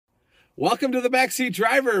Welcome to the Backseat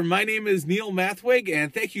Driver. My name is Neil Mathweg,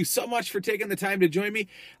 and thank you so much for taking the time to join me.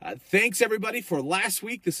 Thanks, everybody, for last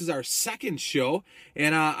week. This is our second show,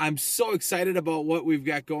 and I'm so excited about what we've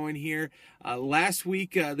got going here. Last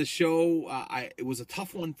week, the show, it was a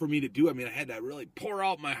tough one for me to do. I mean, I had to really pour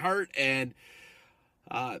out my heart and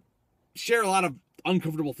share a lot of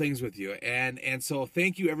uncomfortable things with you, and so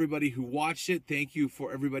thank you everybody who watched it. Thank you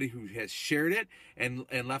for everybody who has shared it and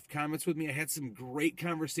left comments with me. I had some great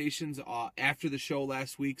conversations after the show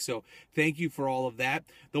last week, so thank you for all of that.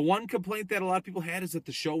 The one complaint that a lot of people had is that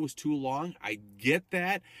the show was too long. I get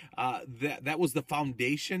that. That was the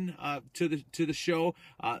foundation to the show.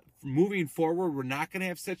 Moving forward, we're not going to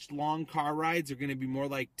have such long car rides. They're going to be more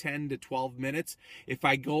like 10 to 12 minutes. If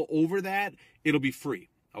I go over that, it'll be free.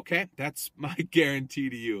 Okay, that's my guarantee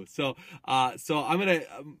to you. So I'm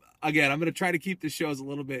gonna try to keep the shows a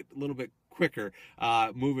little bit quicker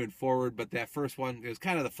moving forward. But that first one is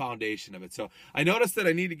kind of the foundation of it. So I noticed that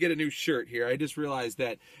I need to get a new shirt here. I just realized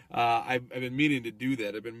that I've been meaning to do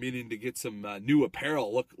that. I've been meaning to get some new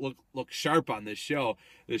apparel. Look sharp on this show.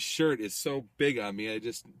 This shirt is so big on me. I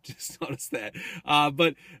just noticed that.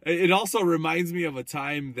 But it also reminds me of a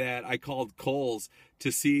time that I called Kohl's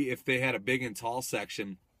to see if they had a big and tall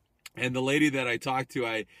section. And the lady that I talked to,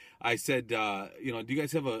 I said, do you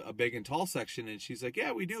guys have a big and tall section? And she's like,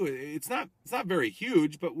 yeah, we do. It's not very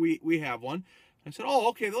huge, but we have one. I said, oh,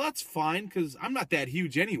 okay, well, that's fine, because I'm not that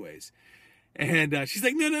huge anyways. And she's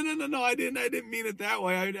like, no, I didn't mean it that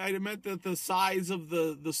way. I meant that the size of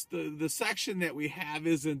the section that we have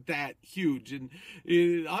isn't that huge. And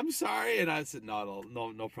I'm sorry. And I said, no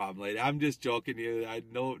problem, lady. I'm just joking.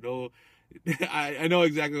 I know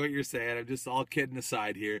exactly what you're saying. I'm just all kidding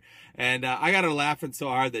aside here, and I got her laughing so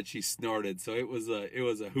hard that she snorted. So it was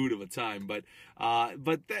a hoot of a time. But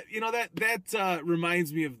that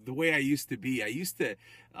reminds me of the way I used to be. I used to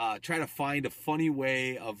try to find a funny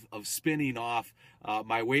way of spinning off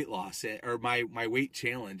my weight loss or my weight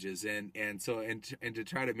challenges, and to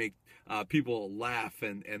try to make people laugh,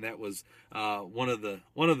 and that was one of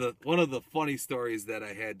the funny stories that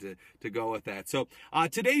I had to go with that. So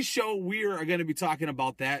today's show, we are going to be talking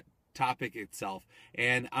about that topic itself,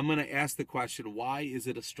 and I'm going to ask the question: why is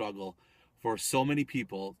it a struggle for so many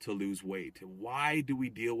people to lose weight? Why do we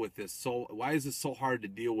deal with this? Why is this so hard to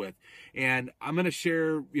deal with? And I'm going to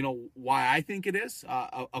share, why I think it is.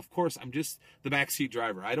 Of course, I'm just the backseat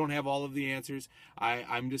driver. I don't have all of the answers.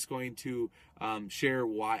 I'm just going to share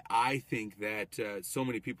why I think that so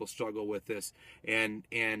many people struggle with this. And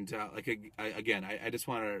I just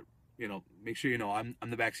want to make sure I'm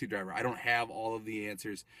the backseat driver. I don't have all of the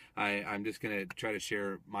answers. I'm just going to try to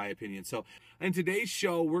share my opinion. So in today's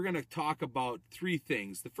show, we're going to talk about three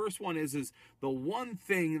things. The first one is the one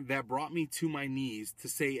thing that brought me to my knees to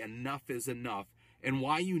say enough is enough, and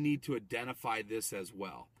why you need to identify this as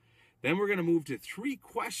well. Then we're going to move to three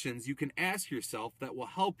questions you can ask yourself that will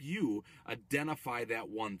help you identify that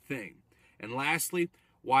one thing. And lastly,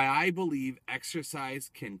 why I believe exercise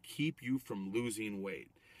can keep you from losing weight.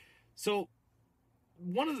 So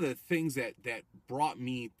one of the things that brought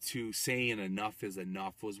me to saying enough is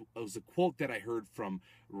enough was a quote that I heard from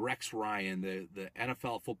Rex Ryan, the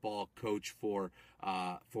NFL football coach for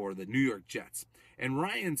the New York Jets. And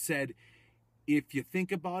Ryan said, if you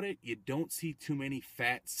think about it, you don't see too many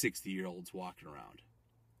fat 60-year-olds walking around.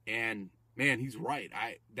 And man, he's right.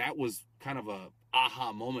 That was kind of a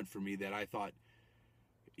aha moment for me, that I thought,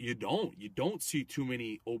 you don't see too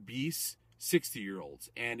many obese 60-year-olds.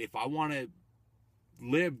 And if I want to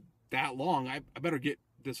live that long, I better get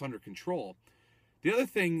this under control. The other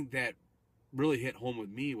thing that really hit home with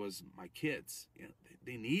me was my kids.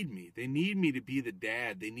 They need me. They need me to be the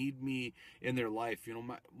dad. They need me in their life.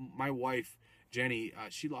 My wife, Jenny,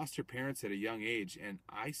 she lost her parents at a young age, and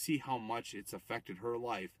I see how much it's affected her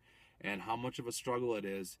life and how much of a struggle it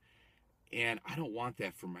is. And I don't want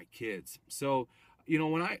that for my kids. So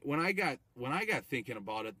when I got thinking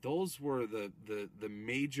about it, those were the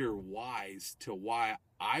major whys to why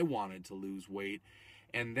I wanted to lose weight.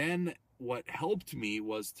 And then what helped me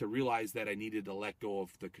was to realize that I needed to let go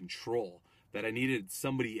of the control, that I needed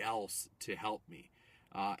somebody else to help me.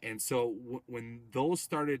 And so when those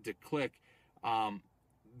started to click,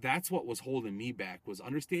 that's what was holding me back, was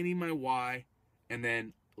understanding my why and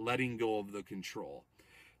then letting go of the control.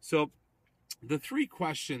 So the three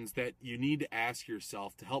questions that you need to ask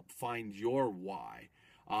yourself to help find your why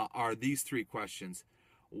are these three questions.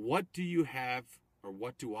 What do you have, or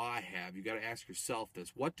what do I have? You got to ask yourself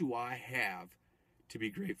this. What do I have to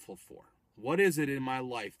be grateful for? What is it in my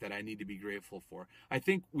life that I need to be grateful for? I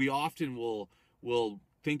think we often will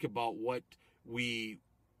think about what we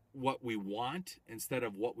what we want instead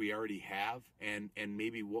of what we already have, and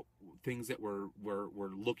maybe what things that we're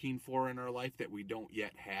looking for in our life that we don't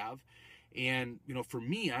yet have. And for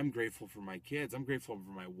me, I'm grateful for my kids. I'm grateful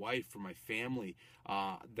for my wife, for my family.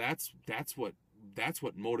 That's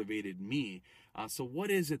what motivated me. So what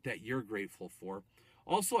is it that you're grateful for?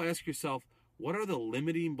 Also ask yourself, what are the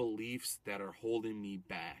limiting beliefs that are holding me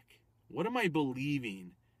back? What am I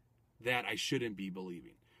believing that I shouldn't be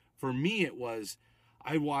believing? For me, it was,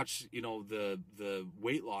 I watched, the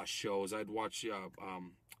weight loss shows. I'd watch,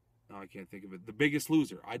 I can't think of it, The Biggest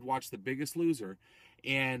Loser. I'd watch The Biggest Loser,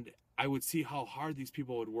 and I would see how hard these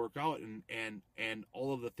people would work out, and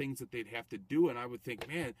all of the things that they'd have to do. And I would think,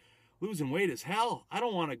 man, losing weight is hell. I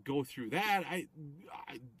don't want to go through that.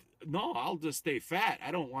 No, I'll just stay fat.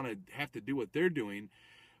 I don't want to have to do what they're doing.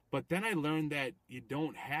 But then I learned that you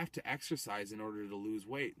don't have to exercise in order to lose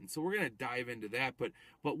weight. And so we're going to dive into that. But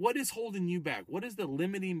what is holding you back? What is the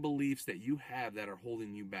limiting beliefs that you have that are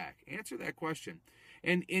holding you back? Answer that question.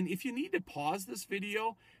 And if you need to pause this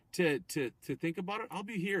video to think about it, I'll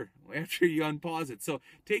be here after you unpause it. So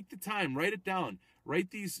take the time, write it down.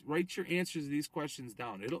 Write your answers to these questions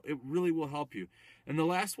down. It really will help you. And the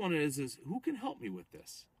last one is who can help me with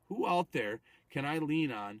this? Who out there can I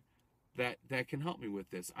lean on that can help me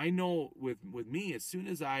with this? I know with me, as soon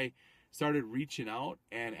as I started reaching out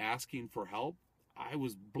and asking for help, I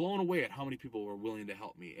was blown away at how many people were willing to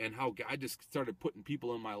help me, and how God just started putting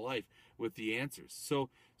people in my life with the answers. So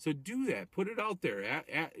do that. Put it out there.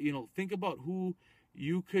 Think about who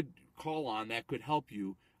you could call on that could help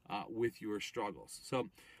you with your struggles. So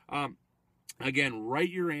again, write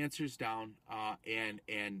your answers down,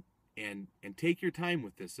 and take your time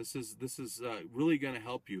with this. This is really going to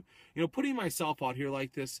help you. Putting myself out here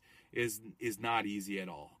like this is not easy at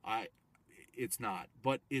all. It's not,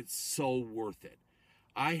 but it's so worth it.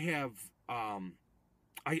 I have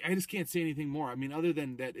I just can't say anything more. I mean, other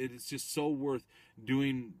than that, it is just so worth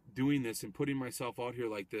doing this and putting myself out here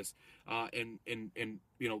like this. And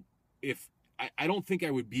if I don't think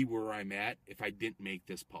I would be where I'm at if I didn't make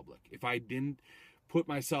this public. If I didn't put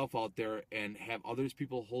myself out there and have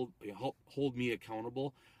people hold me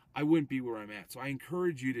accountable, I wouldn't be where I'm at. So I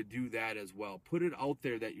encourage you to do that as well. Put it out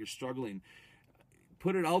there that you're struggling.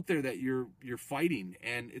 Put it out there that you're fighting,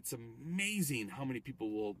 and it's amazing how many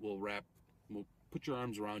people will put your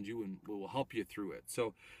arms around you and will help you through it.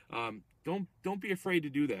 So don't be afraid to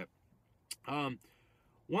do that.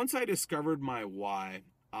 Once I discovered my why,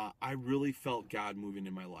 I really felt God moving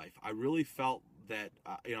in my life. I really felt that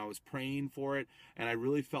I was praying for it, and I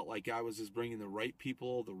really felt like God was just bringing the right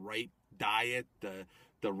people, the right diet,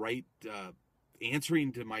 the right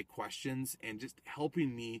answering to my questions, and just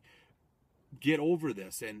helping me get over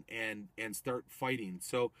this and start fighting.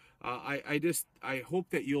 So I hope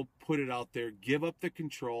that you'll put it out there, give up the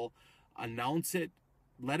control, announce it,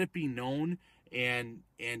 let it be known, and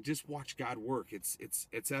just watch God work. It's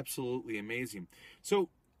absolutely amazing. So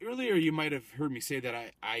earlier you might have heard me say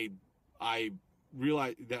that I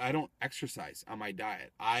realize that I don't exercise on my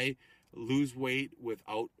diet. I lose weight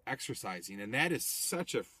without exercising, and that is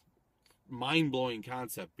such a mind-blowing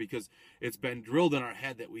concept, because it's been drilled in our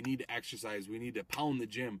head that we need to exercise, we need to pound the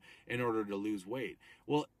gym in order to lose weight.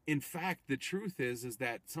 Well, in fact, the truth is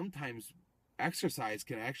that sometimes exercise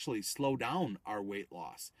can actually slow down our weight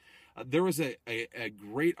loss. There was a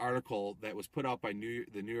great article that was put out by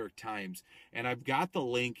the New York Times, and I've got the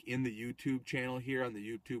link in the YouTube channel here on the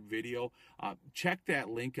YouTube video. Check that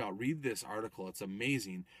link out. Read this article. It's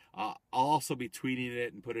amazing. I'll also be tweeting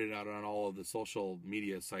it and putting it out on all of the social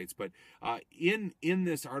media sites. But in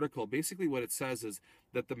this article, basically what it says is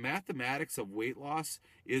that the mathematics of weight loss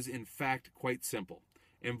is in fact quite simple,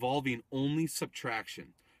 involving only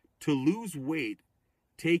subtraction. To lose weight,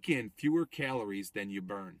 take in fewer calories than you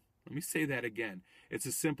burn. Let me say that again. It's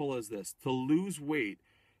as simple as this. To lose weight,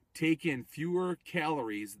 take in fewer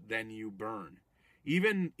calories than you burn.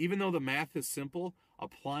 Even though the math is simple,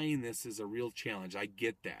 applying this is a real challenge. I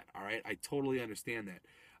get that. All right, I totally understand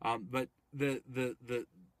that. But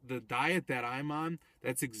the diet that I'm on,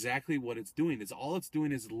 that's exactly what it's doing. All it's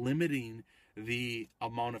doing is limiting the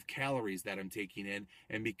amount of calories that I'm taking in,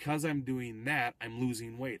 and because I'm doing that, I'm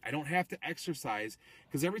losing weight. I don't have to exercise,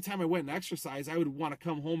 because every time I went and exercised, I would want to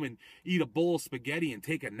come home and eat a bowl of spaghetti and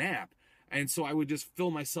take a nap, and so I would just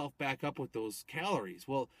fill myself back up with those calories.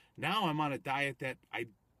 Well, now I'm on a diet that I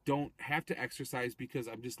don't have to exercise, because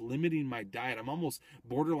I'm just limiting my diet. I'm almost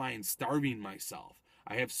borderline starving myself.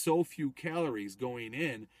 I have so few calories going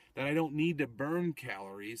in that I don't need to burn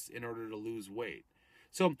calories in order to lose weight.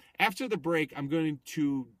 So after the break, I'm going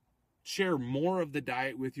to share more of the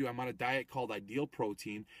diet with you. I'm on a diet called Ideal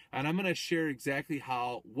Protein, and I'm going to share exactly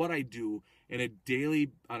what I do on a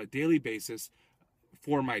daily basis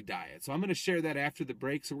for my diet. So I'm going to share that after the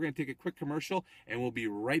break. So we're going to take a quick commercial, and we'll be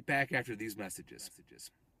right back after these messages.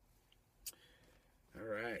 All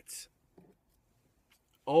right.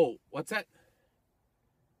 Oh, what's that?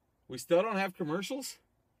 We still don't have commercials?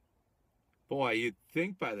 Boy, you'd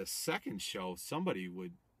think by the second show somebody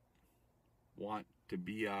would want to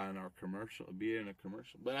be on our commercial, be in a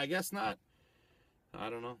commercial, but I guess not. I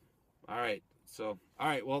don't know. All right. So, all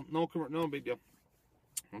right. Well, no big deal.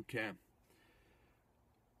 Okay.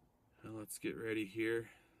 Now let's get ready here.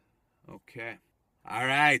 Okay. All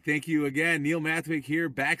right. Thank you again. Neil Mathweg here,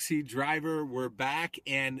 Backseat Driver. We're back.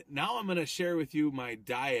 And now I'm going to share with you my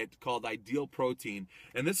diet called Ideal Protein.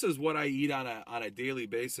 And this is what I eat on a daily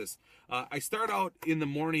basis. I start out in the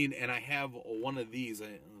morning and I have one of these.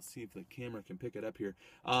 Let's see if the camera can pick it up here.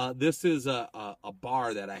 This is a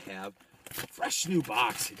bar that I have. Fresh new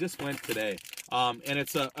box. It just went today. And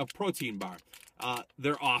it's a protein bar.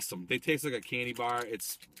 They're awesome. They taste like a candy bar.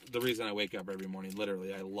 It's the reason I wake up every morning.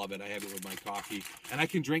 Literally, I love it. I have it with my coffee, and I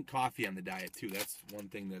can drink coffee on the diet too. That's one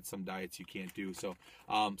thing that some diets you can't do. So,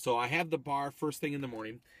 so I have the bar first thing in the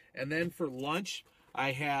morning, and then for lunch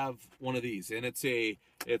I have one of these, and it's a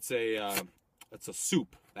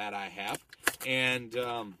soup that I have, and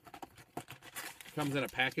comes in a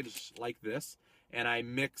package like this. And I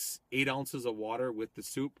mix 8 ounces of water with the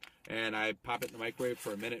soup, and I pop it in the microwave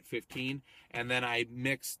for 1:15, and then I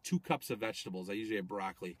mix 2 cups of vegetables. I usually have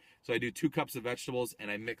broccoli. So I do 2 cups of vegetables,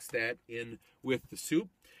 and I mix that in with the soup.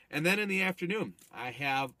 And then in the afternoon, I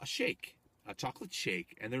have a shake, a chocolate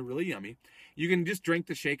shake, and they're really yummy. You can just drink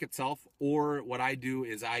the shake itself, or what I do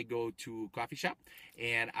is I go to a coffee shop,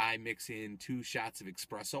 and I mix in 2 shots of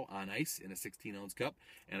espresso on ice in a 16-ounce cup,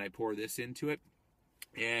 and I pour this into it.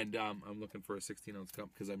 And I'm looking for a 16-ounce cup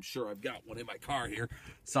because I'm sure I've got one in my car here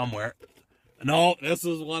somewhere. No, this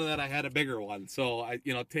is one that I had a bigger one. So I,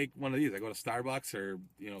 take one of these. I go to Starbucks or,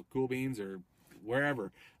 Cool Beans or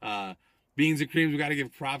wherever. Beans and Creams. We got to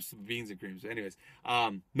give props to Beans and Creams. Anyways,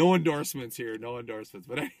 no endorsements here. No endorsements.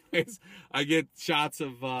 But anyways, I get shots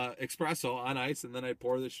of espresso on ice, and then I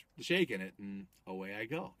pour the shake in it, and away I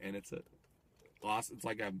go. And it's awesome. It's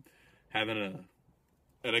like I'm having an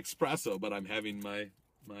espresso, but I'm having my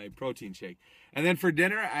protein shake. And then for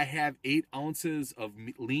dinner, I have 8 ounces of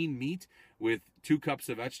lean meat with 2 cups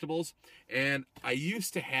of vegetables. And I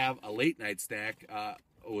used to have a late night snack.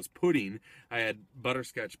 It was pudding. I had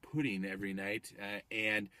butterscotch pudding every night,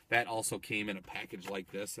 and that also came in a package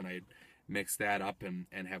like this, and I'd mix that up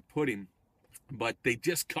and have pudding. But they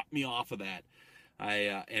just cut me off of that.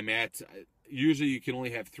 I am at, usually you can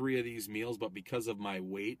only have 3 of these meals, but because of my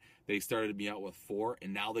weight, they started me out with 4,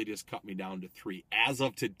 and now they just cut me down to 3 as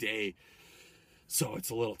of today. So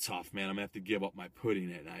it's a little tough, man. I'm gonna have to give up my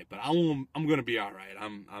pudding at night, but I'm gonna be all right.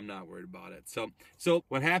 I'm not worried about it. So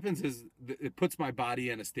what happens is it puts my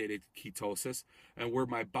body in a state of ketosis, and where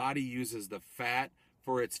my body uses the fat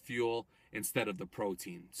for its fuel instead of the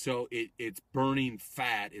protein. So it's burning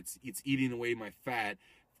fat. It's eating away my fat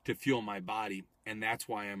to fuel my body, and that's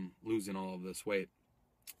why I'm losing all of this weight.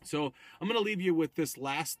 So I'm going to leave you with this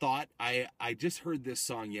last thought. I just heard this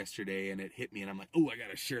song yesterday, and it hit me, and I'm like, oh, I got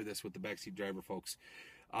to share this with the Backseat Driver folks.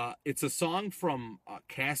 It's a song from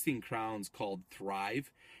Casting Crowns called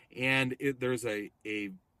Thrive, and there's a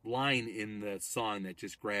line in the song that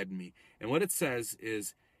just grabbed me. And what it says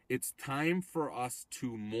is, it's time for us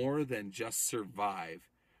to more than just survive.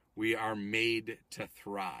 We are made to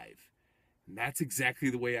thrive. And that's exactly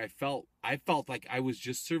the way I felt. I felt like I was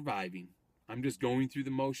just surviving. I'm just going through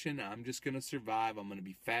the motion. I'm just going to survive. I'm going to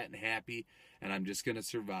be fat and happy, and I'm just going to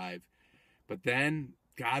survive. But then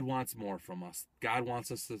God wants more from us. God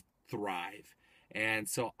wants us to thrive. And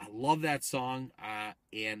so I love that song,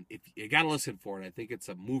 and if you got to listen for it. I think it's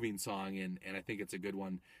a moving song, and I think it's a good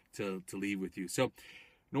one to leave with you. So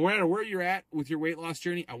no matter where you're at with your weight loss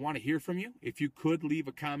journey, I want to hear from you. If you could leave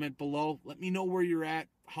a comment below, let me know where you're at,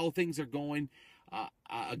 how things are going.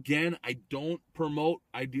 Again, I don't promote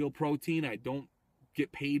Ideal Protein. I don't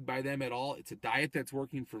get paid by them at all. It's a diet that's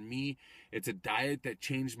working for me. It's a diet that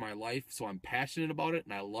changed my life, so I'm passionate about it,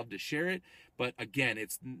 and I love to share it. But again,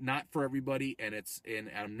 it's not for everybody, and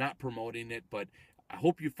I'm not promoting it, but I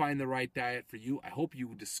hope you find the right diet for you. I hope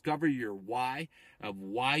you discover your why of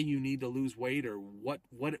why you need to lose weight, or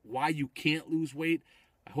why you can't lose weight.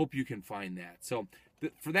 I hope you can find that. So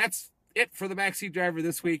that's it for the Backseat Driver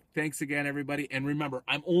this week. Thanks again, everybody. And remember,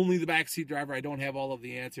 I'm only the Backseat Driver. I don't have all of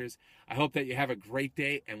the answers. I hope that you have a great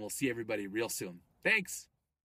day, and we'll see everybody real soon. Thanks.